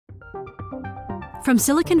From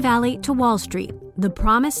Silicon Valley to Wall Street, the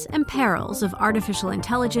promise and perils of artificial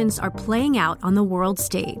intelligence are playing out on the world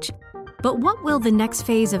stage. But what will the next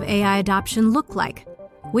phase of AI adoption look like?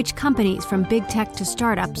 Which companies from big tech to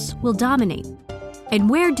startups will dominate? And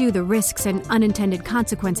where do the risks and unintended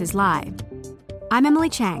consequences lie? I'm Emily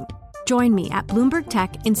Chang. Join me at Bloomberg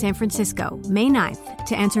Tech in San Francisco, May 9th,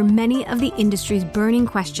 to answer many of the industry's burning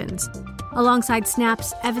questions, alongside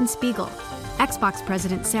Snap's Evan Spiegel, Xbox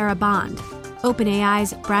President Sarah Bond,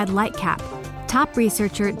 OpenAI's Brad Lightcap, top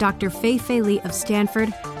researcher Dr. Fei Li of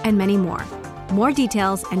Stanford, and many more. More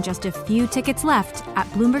details and just a few tickets left at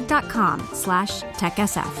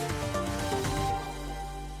Bloomberg.com/TechSF.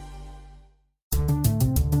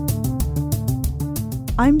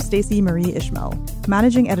 I'm Stacey Marie Ishmael,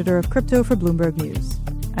 managing editor of crypto for Bloomberg News.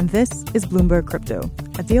 And this is Bloomberg Crypto,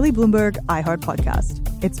 a daily Bloomberg iHeart podcast.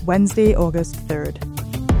 It's Wednesday, August 3rd.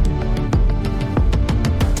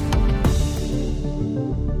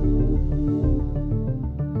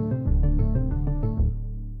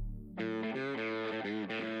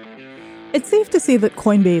 It's safe to say that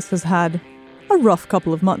Coinbase has had a rough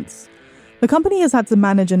couple of months. The company has had to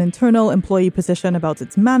manage an internal employee position about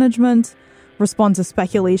its management, respond to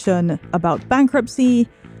speculation about bankruptcy,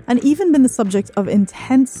 and even been the subject of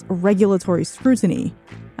intense regulatory scrutiny.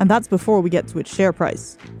 And that's before we get to its share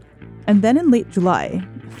price. And then in late July,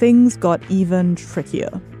 things got even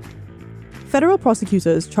trickier. Federal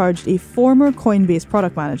prosecutors charged a former Coinbase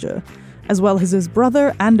product manager, as well as his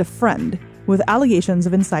brother and a friend, with allegations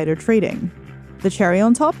of insider trading. The cherry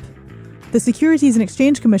on top? The Securities and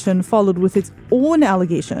Exchange Commission followed with its own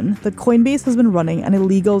allegation that Coinbase has been running an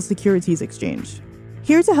illegal securities exchange.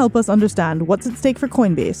 Here to help us understand what's at stake for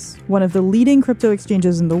Coinbase, one of the leading crypto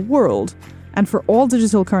exchanges in the world, and for all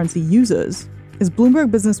digital currency users, is Bloomberg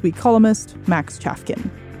Businessweek columnist Max Chafkin.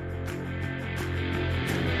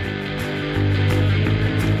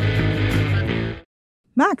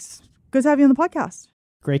 Max, good to have you on the podcast.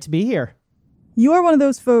 Great to be here. You are one of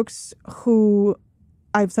those folks who,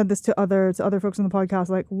 I've said this to other folks on the podcast,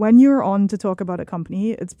 like when you're on to talk about a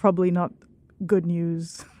company, it's probably not good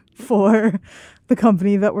news for the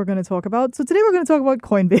company that we're going to talk about. So today we're going to talk about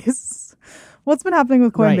Coinbase. What's been happening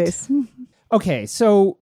with Coinbase? Right. Okay,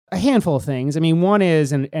 so a handful of things. I mean, one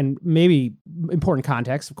is, and maybe important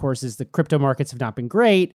context, of course, is the crypto markets have not been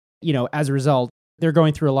great. You know, as a result, they're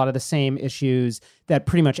going through a lot of the same issues that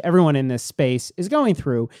pretty much everyone in this space is going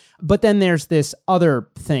through. But then there's this other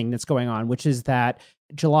thing that's going on, which is that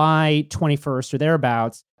July 21st or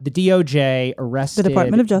thereabouts, the DOJ arrested... The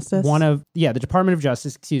Department of Justice. The Department of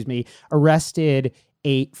Justice, arrested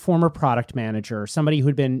a former product manager, somebody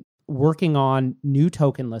who'd been working on new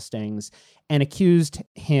token listings, and accused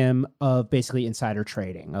him of basically insider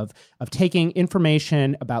trading, of taking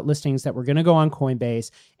information about listings that were going to go on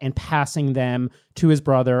Coinbase and passing them to his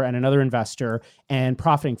brother and another investor and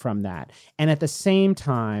profiting from that. And at the same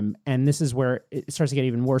time, and this is where it starts to get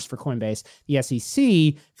even worse for Coinbase, the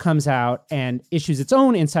SEC comes out and issues its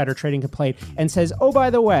own insider trading complaint and says, oh, by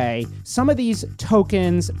the way, some of these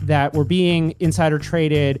tokens that were being insider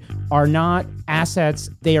traded are not assets,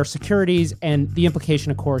 they are securities. And the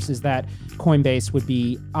implication, of course, is that Coinbase would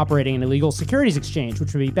be operating an illegal securities exchange,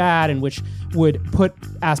 which would be bad and which would put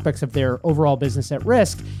aspects of their overall business at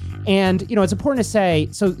risk. And, you know, it's important to say,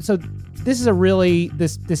 so this is a really,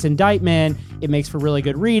 this indictment, it makes for really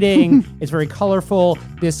good reading. It's very colorful.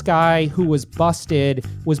 This guy who was busted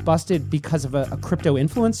because of a crypto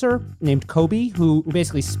influencer named Kobe, who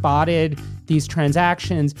basically spotted these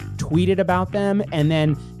transactions, tweeted about them, and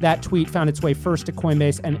then that tweet found its way first to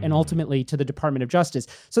Coinbase and ultimately to the Department of Justice.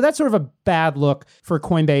 So that's sort of a bad look for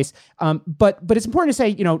Coinbase. But it's important to say,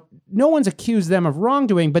 you know, no one's accused them of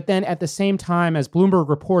wrongdoing, but then at the same time, as Bloomberg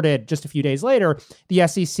reported just a few days later, the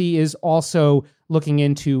SEC is also looking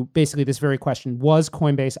into basically this very question. Was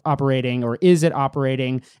Coinbase operating, or is it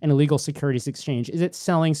operating an illegal securities exchange? Is it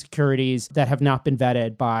selling securities that have not been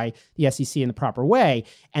vetted by the SEC in the proper way?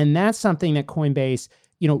 And that's something that Coinbase,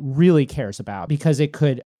 you know, really cares about, because it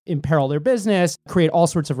could imperil their business, create all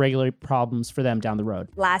sorts of regulatory problems for them down the road.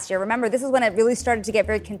 Last year, remember, this is when it really started to get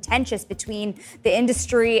very contentious between the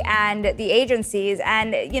industry and the agencies.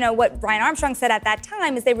 And, you know, what Brian Armstrong said at that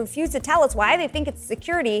time is they refused to tell us why they think it's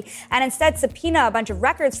security and instead subpoena a bunch of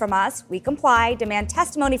records from us. We comply, demand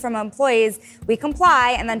testimony from employees. We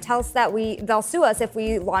comply, and then tell us that they'll sue us if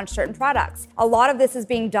we launch certain products. A lot of this is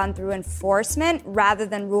being done through enforcement rather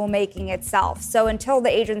than rulemaking itself. So until the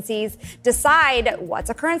agencies decide what's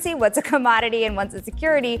a currency, what's a commodity, and what's a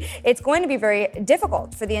security, it's going to be very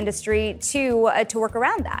difficult for the industry to work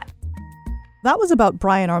around that. That was about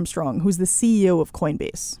Brian Armstrong, who's the CEO of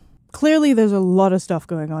Coinbase. Clearly, there's a lot of stuff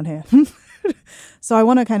going on here. So I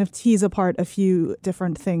want to kind of tease apart a few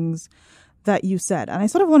different things that you said. And I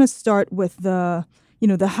sort of want to start with the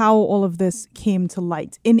how all of this came to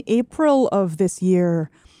light. In April of this year,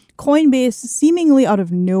 Coinbase, seemingly out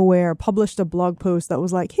of nowhere, published a blog post that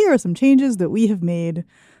was like, here are some changes that we have made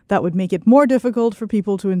that would make it more difficult for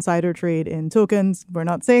people to insider trade in tokens. We're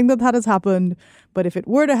not saying that has happened, but if it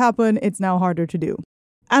were to happen, it's now harder to do.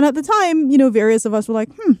 And at the time, various of us were like,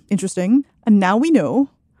 interesting. And now we know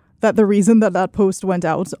that the reason that post went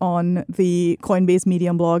out on the Coinbase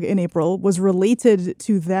Medium blog in April was related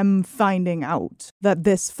to them finding out that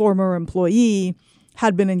this former employee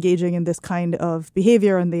had been engaging in this kind of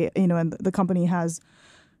behavior, and the company has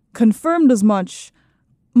confirmed as much.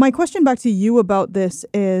 My question back to you about this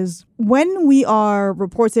is, when we are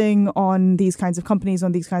reporting on these kinds of companies,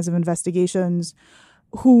 on these kinds of investigations,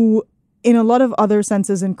 who in a lot of other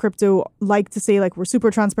senses in crypto like to say, like, we're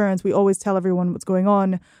super transparent, we always tell everyone what's going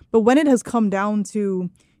on. But when it has come down to,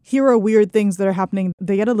 here are weird things that are happening,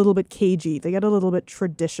 they get a little bit cagey, they get a little bit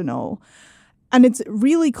traditional. And it's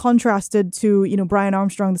really contrasted to, Brian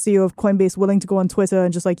Armstrong, the CEO of Coinbase, willing to go on Twitter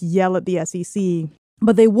and just like yell at the SEC.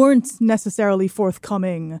 But they weren't necessarily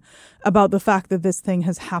forthcoming about the fact that this thing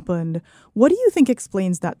has happened. What do you think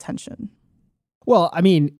explains that tension? Well, I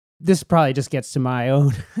mean, this probably just gets to my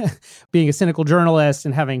own being a cynical journalist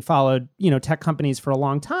and having followed, tech companies for a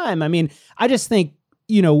long time. I mean, I just think,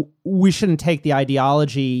 we shouldn't take the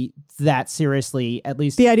ideology that seriously, at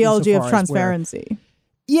least the ideology of transparency.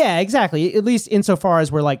 Yeah, exactly. At least insofar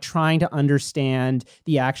as we're like trying to understand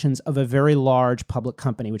the actions of a very large public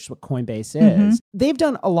company, which is what Coinbase is. They've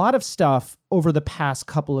done a lot of stuff over the past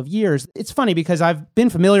couple of years. It's funny because I've been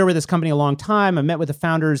familiar with this company a long time. I met with the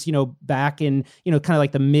founders, back in, kind of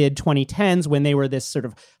like the mid 2010s when they were this sort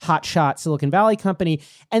of hotshot Silicon Valley company.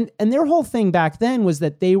 And their whole thing back then was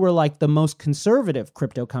that they were like the most conservative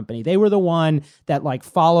crypto company. They were the one that like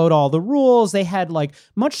followed all the rules. They had like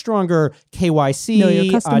much stronger KYC. Know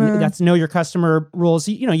your customer. That's know your customer rules.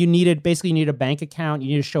 You needed a bank account. You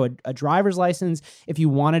needed to show a driver's license if you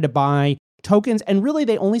wanted to buy tokens. And really,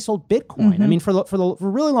 they only sold Bitcoin. I mean, for a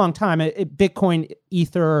really long time, Bitcoin,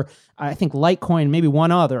 Ether, I think Litecoin, maybe one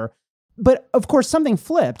other. But of course, something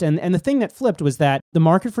flipped. And the thing that flipped was that the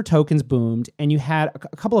market for tokens boomed, and you had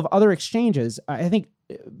a couple of other exchanges. I think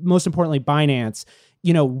most importantly, Binance,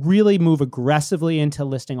 really move aggressively into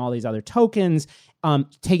listing all these other tokens,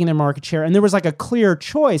 taking their market share. And there was like a clear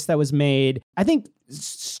choice that was made, I think,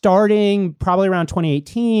 starting probably around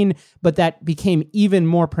 2018, but that became even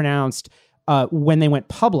more pronounced when they went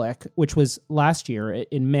public, which was last year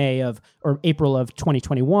in April of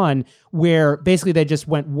 2021, where basically they just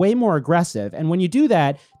went way more aggressive. And when you do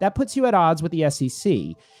that, that puts you at odds with the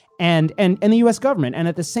SEC and the US government. And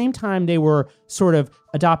at the same time, they were sort of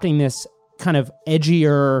adopting this kind of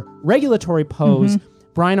edgier regulatory pose.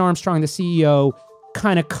 Brian Armstrong, the CEO,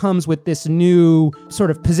 kind of comes with this new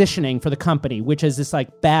sort of positioning for the company, which is this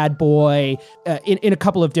like bad boy in a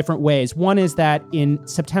couple of different ways. One is that in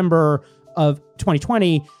September of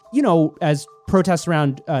 2020, as protests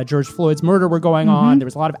around George Floyd's murder were going on, there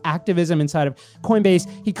was a lot of activism inside of Coinbase.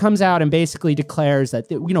 He comes out and basically declares that,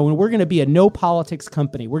 we're going to be a no politics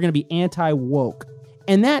company. We're going to be anti-woke.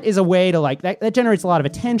 And that is a way to like, that generates a lot of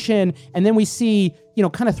attention. And then we see,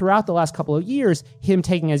 kind of throughout the last couple of years, him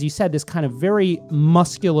taking, as you said, this kind of very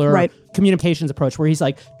muscular communications approach where he's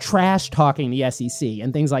like trash talking the SEC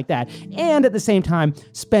and things like that. And at the same time,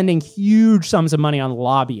 spending huge sums of money on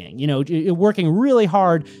lobbying, working really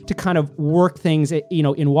hard to kind of work things,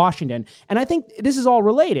 in Washington. And I think this is all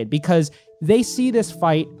related because they see this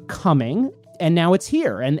fight coming and now it's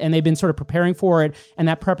here. And they've been sort of preparing for it. And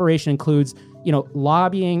that preparation includes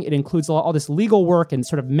lobbying. It includes all this legal work and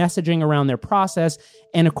sort of messaging around their process.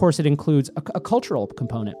 And of course, it includes a cultural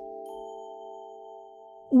component.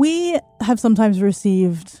 We have sometimes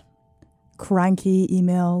received cranky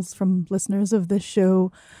emails from listeners of this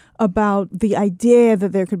show about the idea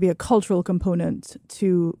that there could be a cultural component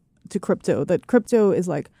to crypto, that crypto is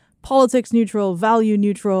like politics neutral, value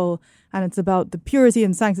neutral, and it's about the purity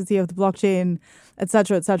and sanctity of the blockchain, et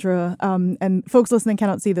cetera, et cetera. And folks listening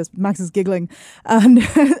cannot see this, but Max is giggling. And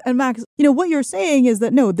Max, what you're saying is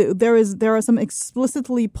that no, there are some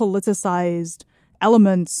explicitly politicized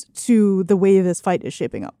elements to the way this fight is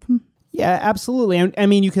shaping up. Yeah, absolutely. And I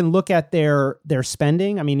mean, you can look at their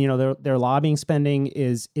spending. I mean, their lobbying spending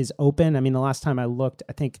is open. I mean, the last time I looked,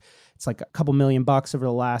 I think it's like a couple $1 million over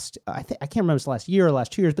the last, I can't remember if it's the last year or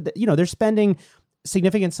last 2 years, but they're spending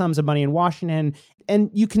significant sums of money in Washington. And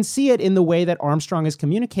you can see it in the way that Armstrong is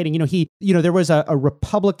communicating. There was a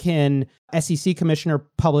Republican SEC commissioner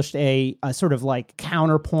published a sort of like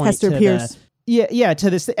counterpoint Hester to Pierce. To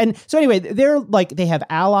this. And so anyway, they have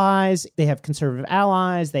allies, they have conservative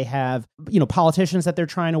allies, they have, politicians that they're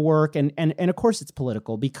trying to work. And of course it's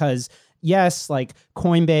political because yes, like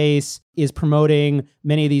Coinbase is promoting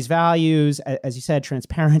many of these values, as you said,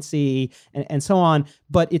 transparency and so on.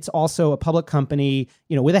 But it's also a public company,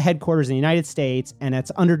 with a headquarters in the United States, and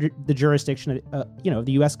it's under the jurisdiction of,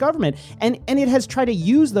 the U.S. government. And it has tried to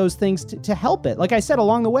use those things to help it. Like I said,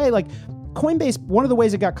 along the way, like Coinbase, one of the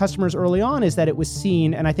ways it got customers early on is that it was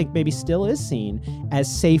seen, and I think maybe still is seen, as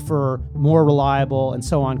safer, more reliable, and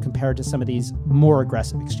so on compared to some of these more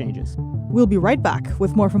aggressive exchanges. We'll be right back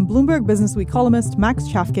with more from Bloomberg Businessweek columnist Max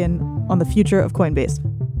Chafkin on the future of Coinbase.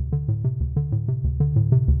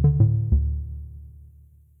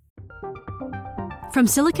 From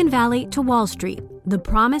Silicon Valley to Wall Street, the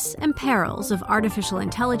promise and perils of artificial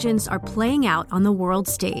intelligence are playing out on the world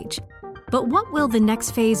stage. But what will the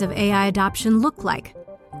next phase of AI adoption look like?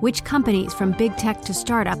 Which companies from big tech to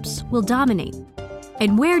startups will dominate?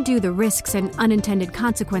 And where do the risks and unintended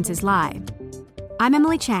consequences lie? I'm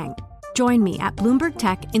Emily Chang. Join me at Bloomberg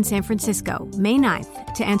Tech in San Francisco, May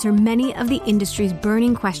 9th, to answer many of the industry's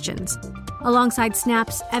burning questions, alongside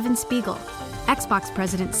Snap's Evan Spiegel, Xbox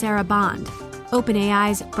President Sarah Bond,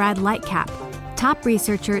 OpenAI's Brad Lightcap, top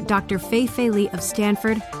researcher Dr. Fei Li of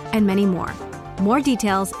Stanford, and many more. More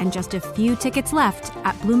details and just a few tickets left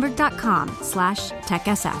at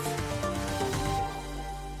Bloomberg.com/TechSF.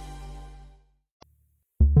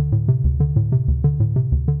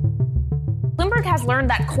 Bloomberg has learned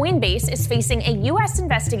that Coinbase is facing a U.S.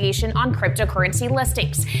 investigation on cryptocurrency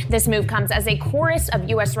listings. This move comes as a chorus of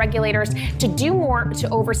U.S. regulators to do more to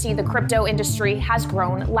oversee the crypto industry has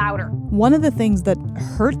grown louder. One of the things that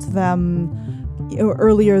hurt them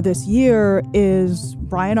earlier this year is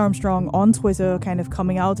Brian Armstrong on Twitter kind of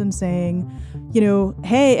coming out and saying,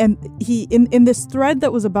 hey, and he in this thread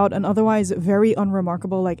that was about an otherwise very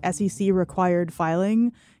unremarkable like SEC required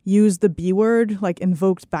filing, used the B word, like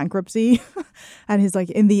invoked bankruptcy. And he's like,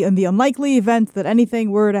 in the unlikely event that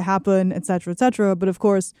anything were to happen, et cetera, but of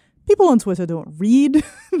course people on Twitter don't read.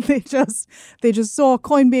 they just saw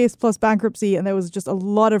Coinbase plus bankruptcy, and there was just a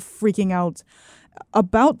lot of freaking out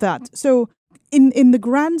about that. So in the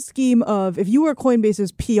grand scheme of, if you were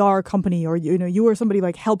Coinbase's PR company, or you were somebody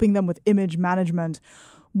like helping them with image management,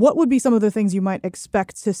 what would be some of the things you might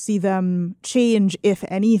expect to see them change, if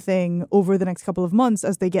anything, over the next couple of months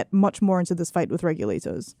as they get much more into this fight with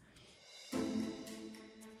regulators?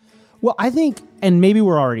 Well, I think, and maybe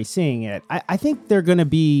we're already seeing it, I think they're going to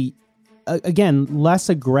be, again, less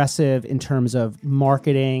aggressive in terms of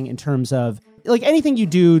marketing, in terms of like anything you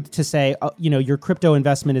do to say, your crypto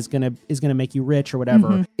investment is gonna make you rich or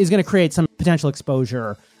whatever, is gonna create some potential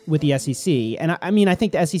exposure with the SEC. And I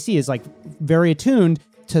think the SEC is like very attuned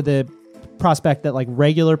to the prospect that like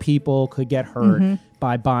regular people could get hurt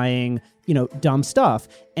by buying, dumb stuff.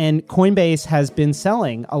 And Coinbase has been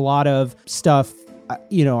selling a lot of stuff. I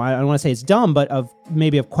don't want to say it's dumb, but of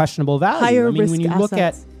questionable value. Higher risk when you assets. look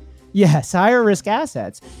at yes, higher risk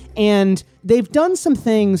assets. And they've done some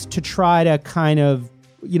things to try to kind of,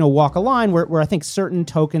 walk a line where I think certain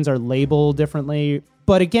tokens are labeled differently.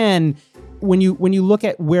 But again, when you look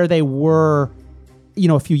at where they were,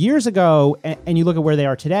 a few years ago, and you look at where they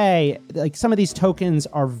are today, like some of these tokens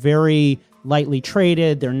are very lightly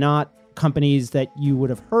traded. They're not companies that you would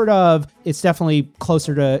have heard of. It's definitely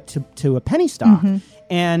closer to a penny stock.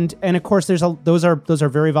 And of course, those are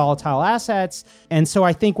very volatile assets. And so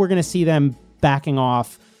I think we're going to see them backing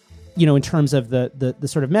off, in terms of the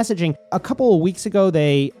sort of messaging. A couple of weeks ago,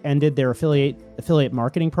 they ended their affiliate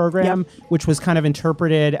marketing program, which was kind of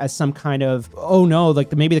interpreted as some kind of, oh no,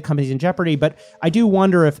 like maybe the company's in jeopardy. But I do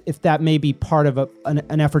wonder if that may be part of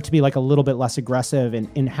an effort to be like a little bit less aggressive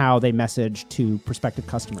in how they message to prospective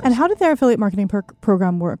customers. And how did their affiliate marketing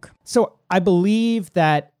program work? So I believe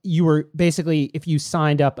that you were basically, if you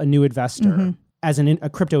signed up a new investor as a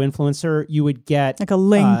crypto influencer, you would get like a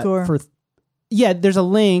link there's a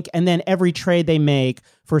link, and then every trade they make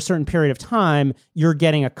for a certain period of time, you're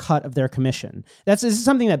getting a cut of their commission. This is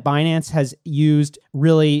something that Binance has used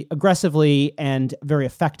really aggressively and very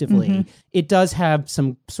effectively. It does have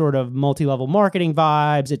some sort of multi-level marketing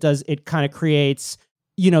vibes. It kind of creates,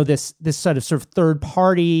 this sort of third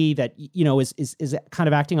party that, is kind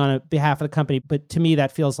of acting on behalf of the company. But to me,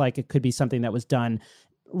 that feels like it could be something that was done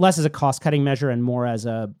less as a cost-cutting measure and more as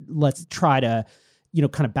let's try to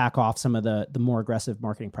kind of back off some of the more aggressive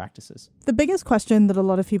marketing practices. The biggest question that a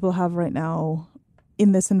lot of people have right now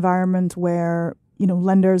in this environment where,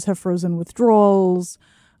 lenders have frozen withdrawals,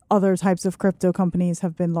 other types of crypto companies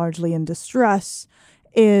have been largely in distress,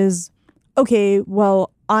 is, okay,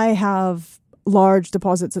 well, I have large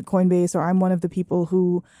deposits at Coinbase, or I'm one of the people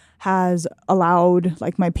who has allowed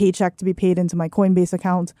like my paycheck to be paid into my Coinbase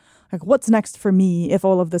account. Like, what's next for me if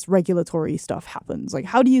all of this regulatory stuff happens? Like,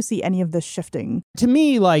 how do you see any of this shifting? To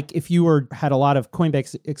me, like, if you had a lot of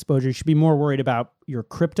Coinbase exposure, you should be more worried about your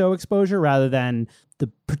crypto exposure rather than the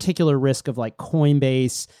particular risk of like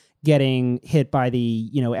Coinbase getting hit by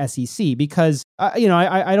the, SEC, because,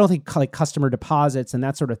 I don't think like customer deposits and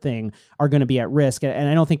that sort of thing are going to be at risk. And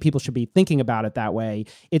I don't think people should be thinking about it that way.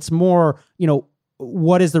 It's more,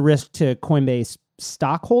 what is the risk to Coinbase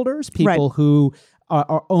stockholders, people right. who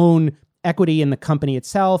own equity in the company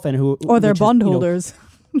itself and who... Or their bondholders.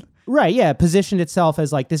 Right, yeah, positioned itself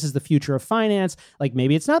as like, this is the future of finance. Like,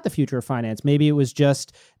 maybe it's not the future of finance. Maybe it was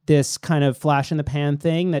just this kind of flash in the pan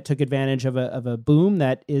thing that took advantage of a boom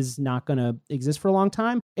that is not going to exist for a long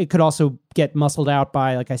time. It could also get muscled out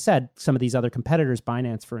by, like I said, some of these other competitors,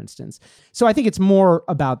 Binance, for instance. So I think it's more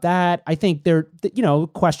about that. I think there,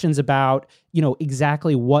 questions about,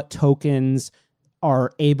 exactly what tokens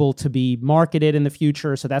are able to be marketed in the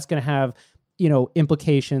future. So that's going to have,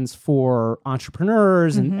 implications for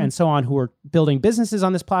entrepreneurs and so on who are building businesses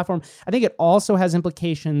on this platform. I think it also has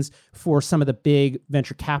implications for some of the big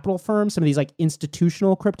venture capital firms, some of these like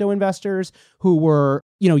institutional crypto investors who were,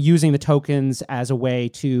 using the tokens as a way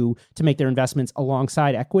to make their investments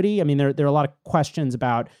alongside equity. I mean, there are a lot of questions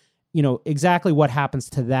about, exactly what happens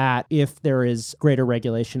to that if there is greater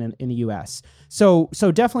regulation in the US. So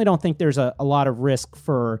definitely don't think there's a lot of risk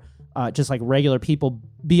for just like regular people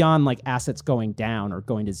beyond like assets going down or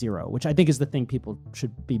going to zero, which I think is the thing people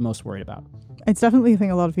should be most worried about. It's definitely a thing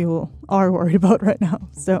a lot of people are worried about right now.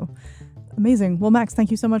 So amazing. Well, Max, thank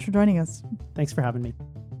you so much for joining us. Thanks for having me.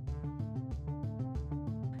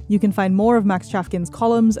 You can find more of Max Chafkin's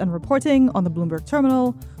columns and reporting on the Bloomberg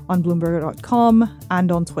Terminal, on Bloomberg.com,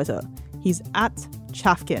 and on Twitter. He's at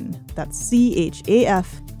Chafkin. That's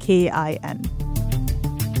CHAFKIN.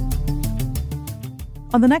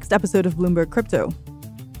 On the next episode of Bloomberg Crypto,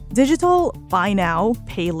 digital buy now,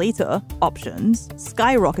 pay later options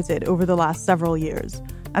skyrocketed over the last several years,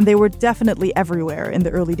 and they were definitely everywhere in the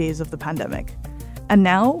early days of the pandemic. And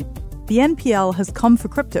now, the NPL has come for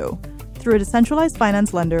crypto through a decentralized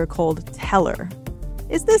finance lender called Teller.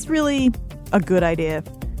 Is this really a good idea?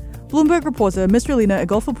 Bloomberg reporter Mistralina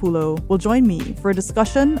Agolfopoulou will join me for a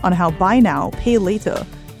discussion on how buy now, pay later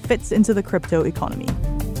fits into the crypto economy.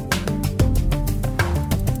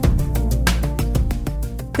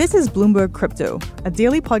 This is Bloomberg Crypto, a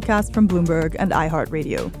daily podcast from Bloomberg and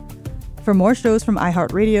iHeartRadio. For more shows from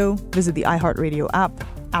iHeartRadio, visit the iHeartRadio app,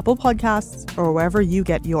 Apple Podcasts, or wherever you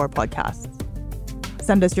get your podcasts.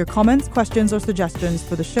 Send us your comments, questions, or suggestions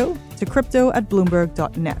for the show to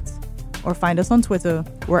crypto@bloomberg.net. Or find us on Twitter,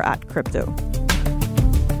 we're @crypto.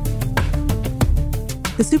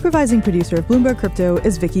 The supervising producer of Bloomberg Crypto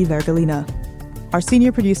is Vicky Vergolina. Our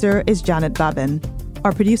senior producer is Janet Babin.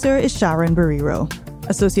 Our producer is Sharon Barrero.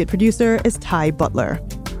 Associate producer is Ty Butler.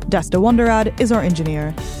 Desta Wonderad is our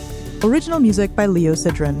engineer. Original music by Leo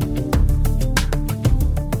Sidran.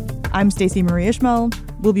 I'm Stacey Marie Ishmael.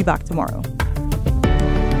 We'll be back tomorrow.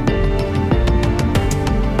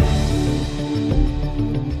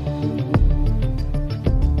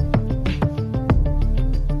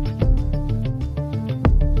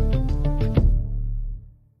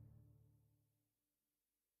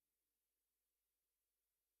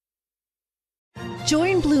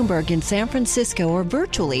 Join Bloomberg in San Francisco or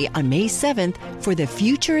virtually on May 7th for The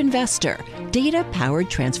Future Investor, Data-Powered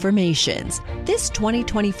Transformations. This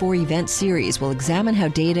 2024 event series will examine how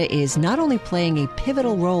data is not only playing a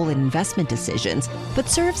pivotal role in investment decisions, but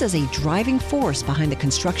serves as a driving force behind the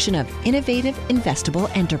construction of innovative, investable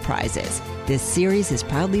enterprises. This series is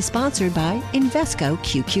proudly sponsored by Invesco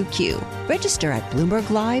QQQ. Register at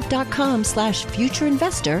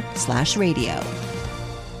BloombergLive.com/futureinvestor/radio.